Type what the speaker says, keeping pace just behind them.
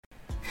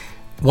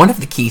One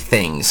of the key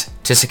things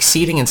to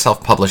succeeding in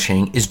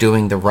self-publishing is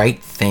doing the right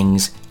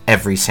things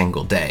every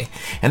single day.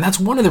 And that's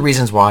one of the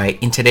reasons why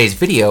in today's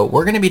video,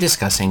 we're going to be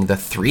discussing the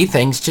 3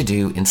 things to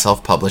do in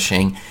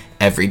self-publishing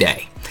every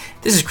day.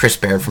 This is Chris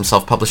Baird from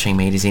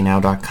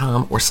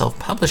selfpublishingmadeeasynow.com, where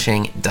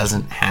self-publishing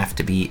doesn't have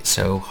to be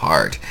so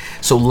hard.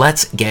 So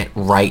let's get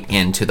right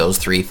into those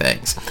 3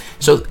 things.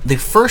 So the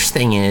first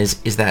thing is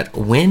that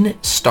when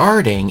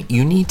starting,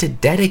 you need to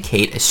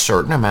dedicate a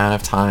certain amount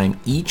of time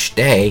each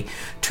day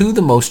to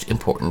the most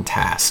important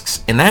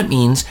tasks. And that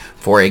means,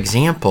 for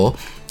example,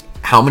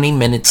 how many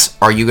minutes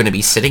are you going to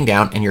be sitting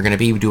down and you're going to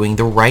be doing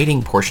the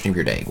writing portion of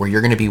your day, where you're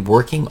going to be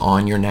working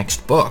on your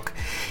next book.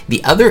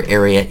 The other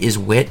area is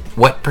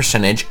what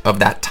percentage of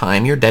that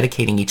time you're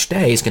dedicating each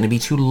day is going to be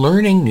to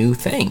learning new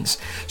things,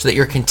 so that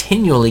you're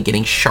continually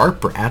getting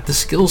sharper at the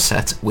skill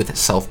sets with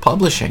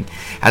self-publishing.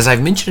 As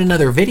I've mentioned in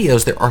other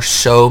videos, there are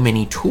so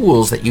many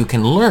tools that you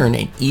can learn,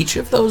 and each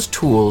of those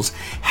tools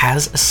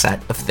has a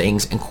set of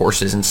things and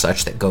courses and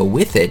such that go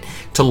with it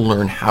to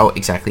learn how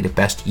exactly to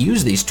best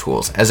use these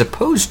tools, as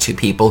opposed to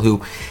people who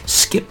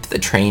skip the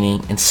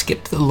training and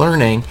skip the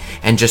learning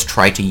and just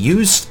try to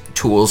use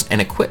tools and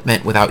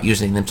equipment without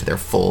using them to their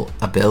full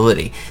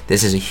ability.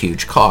 This is a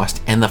huge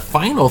cost. And the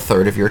final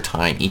third of your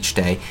time each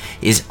day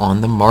is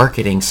on the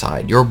marketing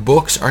side. Your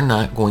books are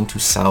not going to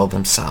sell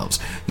themselves.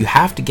 You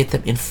have to get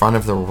them in front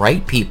of the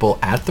right people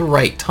at the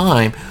right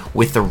time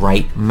with the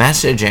right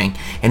messaging.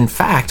 In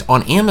fact,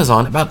 on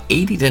Amazon, about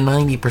 80 to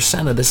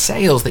 90% of the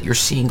sales that you're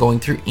seeing going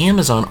through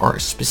Amazon are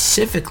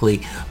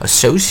specifically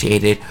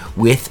associated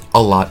with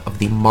a lot of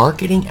the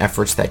marketing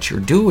efforts that you're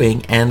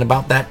doing, and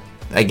about that,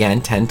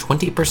 again,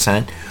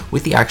 10-20%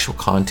 with the actual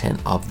content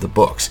of the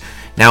books.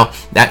 Now,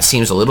 that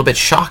seems a little bit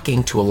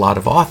shocking to a lot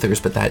of authors,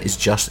 but that is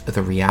just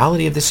the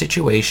reality of the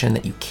situation,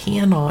 that you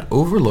cannot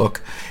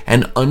overlook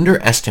and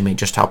underestimate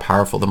just how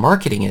powerful the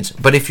marketing is.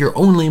 But if you're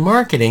only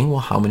marketing, well,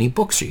 how many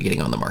books are you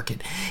getting on the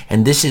market?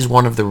 And this is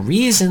one of the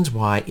reasons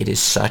why it is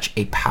such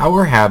a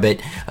power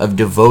habit of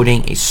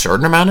devoting a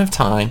certain amount of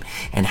time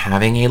and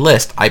having a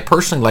list. I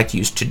personally like to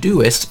use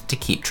Todoist to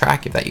keep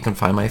track of that. You can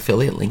find my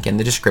affiliate link in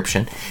the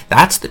description.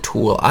 That's the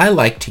tool I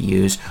like to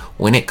use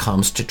when it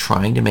comes to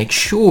trying to make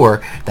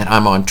sure that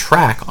I'm on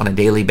track on a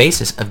daily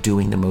basis of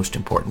doing the most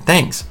important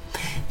things.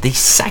 The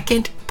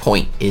second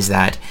point is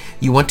that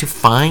you want to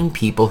find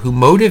people who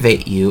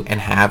motivate you and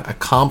have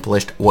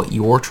accomplished what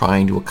you're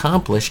trying to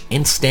accomplish,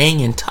 and staying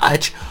in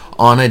touch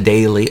on a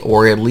daily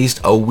or at least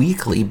a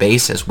weekly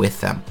basis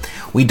with them.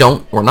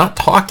 We're not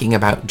talking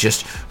about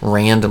just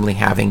randomly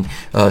having,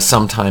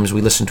 sometimes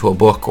we listen to a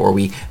book or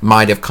we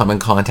might have come in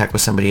contact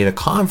with somebody at a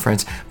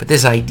conference, but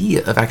this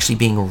idea of actually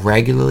being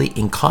regularly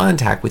in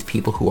contact with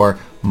people who are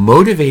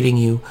motivating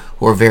you,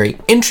 who are very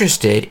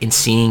interested in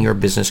seeing your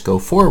business go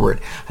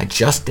forward. I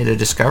just did a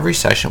discovery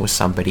session with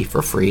somebody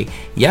for free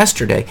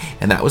yesterday,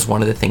 and that was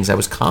one of the things I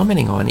was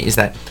commenting on, is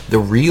that the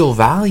real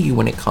value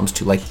when it comes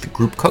to like the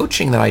group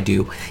coaching that I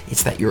do,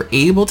 it's that you're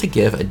able to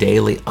give a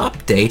daily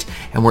update,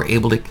 and we're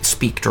able to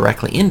speak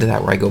directly into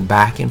that, where I go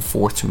back and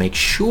forth to make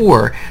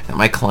sure that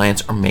my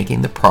clients are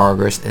making the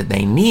progress that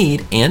they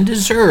need and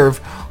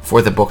deserve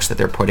for the books that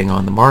they're putting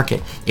on the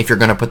market. If you're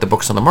going to put the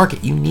books on the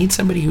market, you need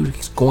somebody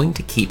who's going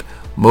to keep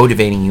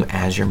motivating you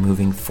as you're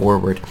moving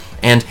forward.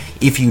 And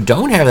if you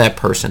don't have that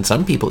person,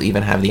 some people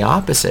even have the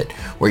opposite,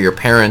 where your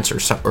parents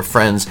or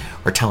friends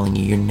are telling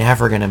you you're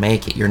never going to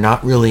make it, you're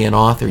not really an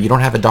author, you don't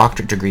have a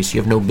doctorate degree, so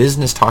you have no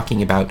business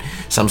talking about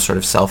some sort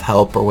of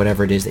self-help or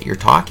whatever it is that you're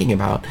talking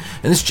about.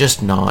 And it's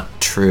just not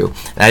true.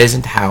 That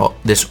isn't how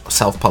this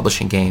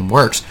self-publishing game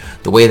works.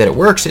 The way that it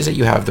works is that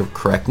you have the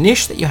correct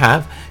niche that you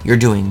have, you're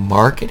doing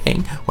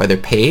marketing, whether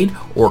paid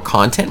or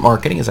content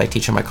marketing, as I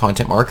teach in my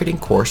content marketing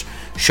course,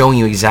 showing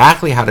you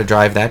exactly how to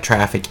drive that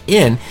traffic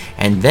in,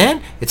 and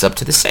then it's up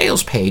to the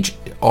sales page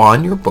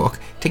on your book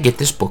to get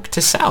this book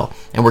to sell.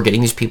 And we're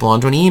getting these people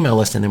onto an email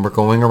list, and then we're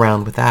going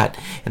around with that.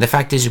 And the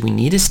fact is, we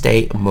need to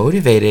stay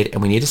motivated,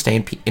 and we need to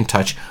stay in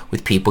touch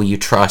with people you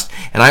trust.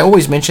 And I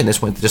always mention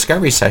this with the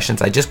discovery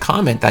sessions. I just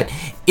comment that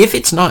if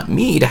it's not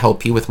me to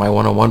help you with my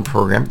one-on-one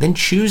program, then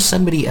choose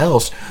somebody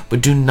else,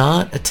 but do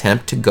not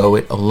attempt to go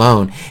it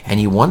alone. And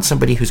you want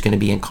somebody who's going to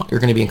be you're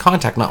going to be in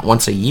contact not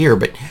once a year,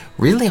 but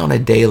really on a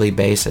daily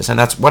basis. And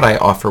that's what I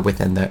offer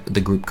within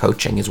the group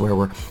coaching, is where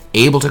we're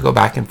able to go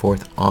back and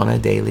forth on a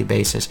daily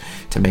basis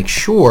to make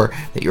sure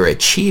that you're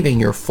achieving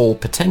your full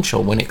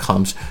potential when it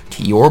comes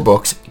to your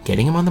books,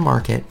 getting them on the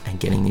market,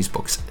 and getting these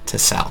books to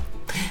sell.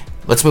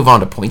 Let's move on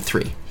to point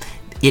 3.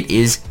 It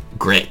is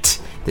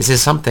grit. This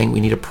is something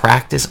we need to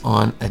practice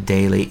on a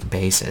daily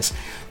basis.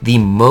 The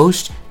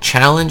most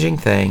challenging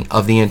thing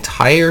of the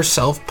entire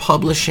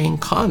self-publishing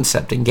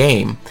concept and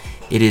game,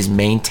 it is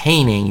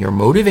maintaining your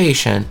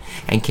motivation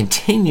and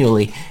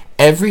continually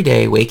every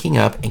day waking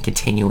up and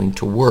continuing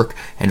to work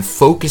and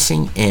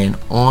focusing in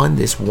on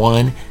this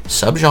one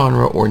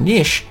subgenre or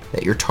niche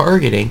that you're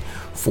targeting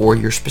for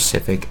your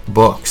specific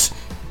books.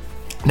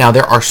 Now,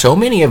 there are so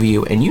many of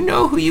you, and you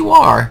know who you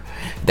are,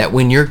 that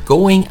when you're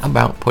going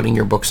about putting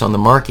your books on the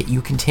market,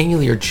 you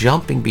continually are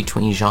jumping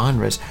between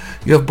genres.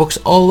 You have books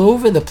all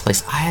over the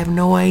place. I have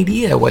no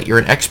idea what you're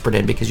an expert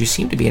in because you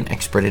seem to be an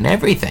expert in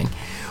everything.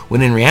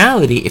 When in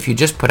reality, if you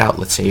just put out,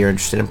 let's say you're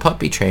interested in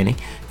puppy training,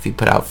 if you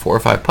put out 4 or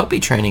 5 puppy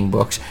training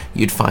books,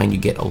 you'd find you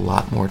get a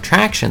lot more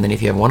traction than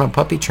if you have one on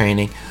puppy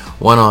training,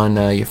 one on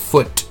your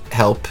foot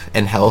help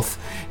and health,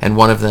 and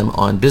one of them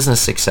on business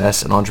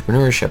success and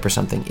entrepreneurship or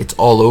something. It's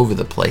all over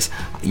the place.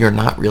 You're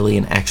not really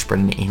an expert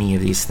in any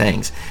of these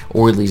things,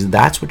 or at least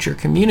that's what you're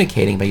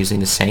communicating by using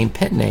the same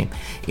pen name.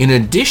 In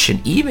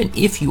addition, even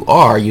if you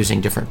are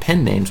using different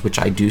pen names, which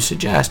I do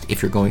suggest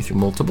if you're going through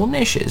multiple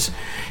niches,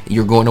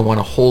 you're going to want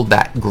to hold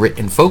that grit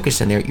and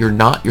focus in there.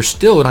 You're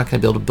still not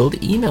going to be able to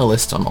build email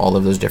lists on all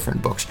of those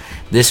different books.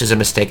 This is a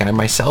mistake I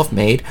myself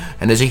made,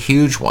 and is a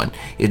huge one.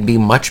 It'd be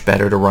much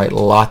better to write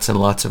lots and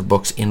lots of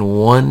books in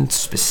one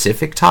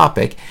specific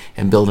topic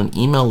and build an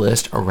email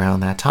list around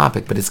that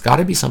topic. But it's got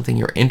to be something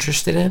you're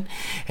interested in,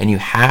 and you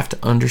have to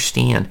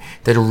understand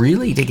that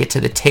really to get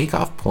to the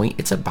takeoff point,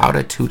 it's about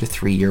a 2 to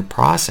 3 year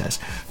process.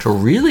 To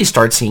really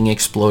start seeing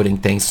exploding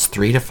things,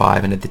 3 to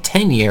 5, and at the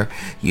 10 year,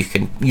 you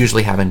can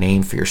usually have a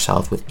name for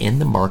yourself within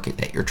the market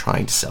that you're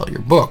trying to sell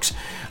your books.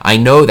 I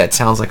know that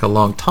sounds like a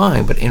long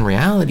time, but in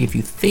reality, if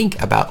you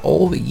think about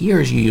all the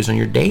years you use on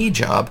your day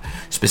job,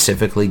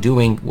 specifically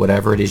doing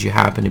whatever it is you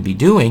happen to be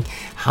doing,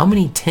 how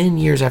many 10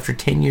 years after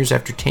 10 years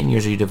after 10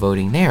 years are you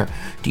devoting there?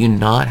 Do you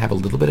not have a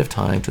little bit of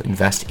time to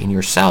invest in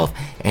yourself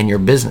and your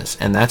business?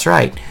 And that's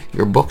right,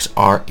 your books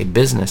are a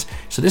business.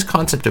 So this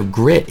concept of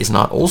grit is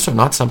also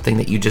not something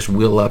that you just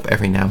wheel up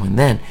every now and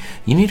then.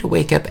 You need to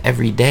wake up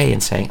every day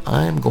and say,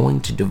 I'm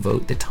going to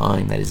devote the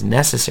time that is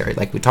necessary.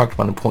 Like we talked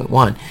about in point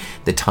 1,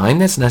 the time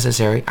that's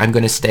necessary. I'm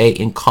going to stay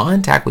in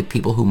contact with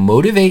people who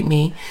motivate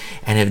me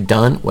and have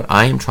done what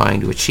I am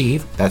trying to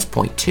achieve. That's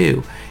point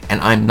 2. And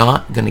I'm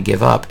not going to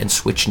give up and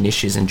switch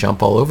niches and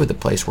jump all over the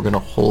place. We're going to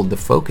hold the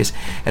focus.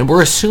 And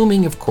we're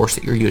assuming, of course,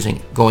 that you're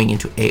going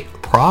into a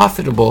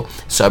profitable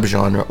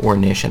subgenre or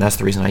niche, and that's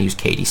the reason I use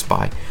Katie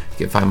Spy.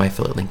 You can find my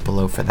affiliate link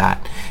below for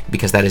that,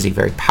 because that is a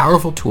very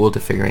powerful tool to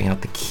figuring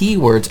out the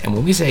keywords. And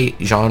when we say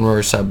genre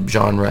or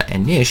subgenre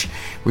and niche,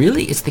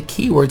 really it's the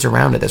keywords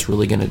around it that's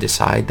really going to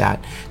decide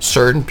that.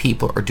 Certain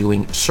people are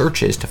doing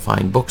searches to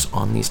find books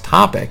on these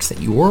topics that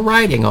you're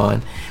writing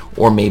on,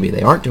 or maybe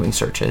they aren't doing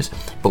searches,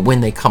 but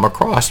when they come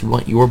across, we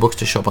want your books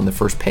to show up on the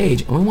first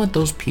page, and we want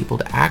those people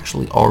to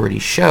actually already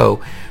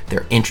show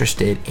they're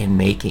interested in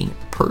making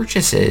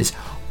purchases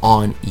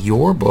on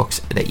your books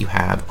that you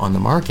have on the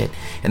market.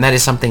 And that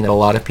is something that a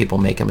lot of people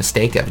make a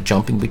mistake of,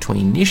 jumping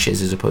between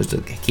niches as opposed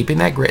to keeping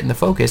that grit in the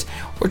focus,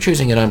 or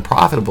choosing an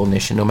unprofitable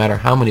niche, and no matter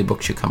how many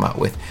books you come out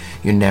with,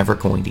 you're never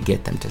going to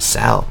get them to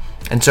sell.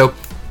 And so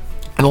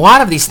and a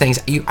lot of these things,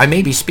 I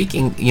may be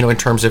speaking, in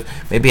terms of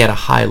maybe at a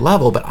high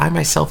level, but I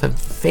myself have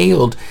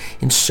failed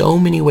in so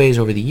many ways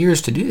over the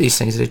years to do these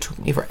things that it took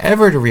me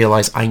forever to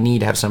realize I need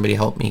to have somebody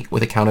help me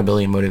with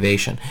accountability and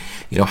motivation.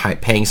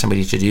 Paying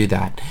somebody to do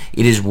that.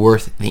 It is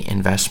worth the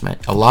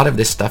investment. A lot of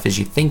this stuff is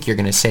you think you're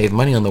going to save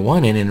money on the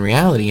one end, in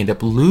reality you end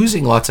up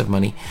losing lots of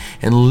money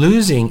and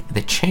losing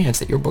the chance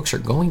that your books are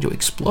going to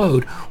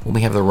explode when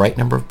we have the right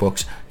number of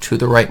books to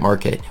the right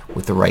market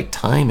with the right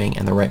timing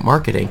and the right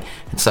marketing,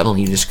 and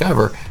suddenly you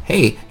discover,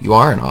 hey, you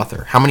are an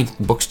author. How many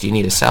books do you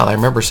need to sell? I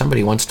remember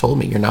somebody once told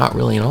me, you're not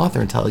really an author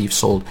until you've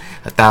sold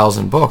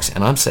 1,000 books.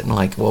 And I'm sitting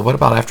like, well, what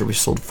about after we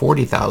sold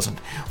 40,000?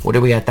 What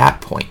are we at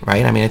that point,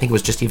 right? I mean, I think it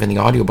was just even the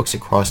audiobooks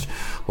that crossed,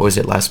 what was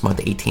it last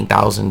month,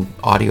 18,000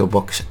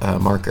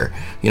 audiobooks marker,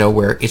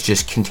 where it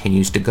just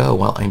continues to go.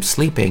 While I'm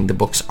sleeping, the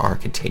books are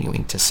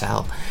continuing to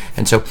sell.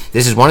 And so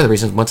this is one of the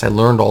reasons, once I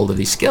learned all of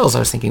these skills, I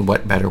was thinking,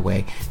 what better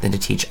way than to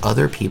teach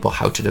other people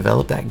how to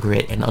develop that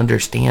grit and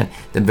understand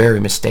the very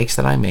mistakes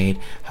that I made,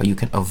 how you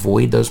can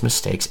avoid those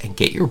mistakes and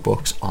get your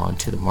books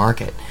onto the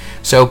market.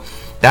 So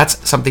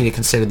that's something to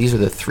consider. These are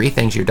the 3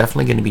 things you're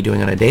definitely going to be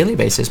doing on a daily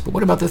basis. But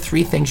what about the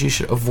 3 things you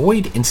should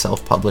avoid in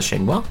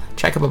self-publishing? Well,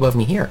 check up above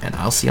me here, and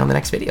I'll see you on the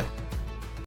next video.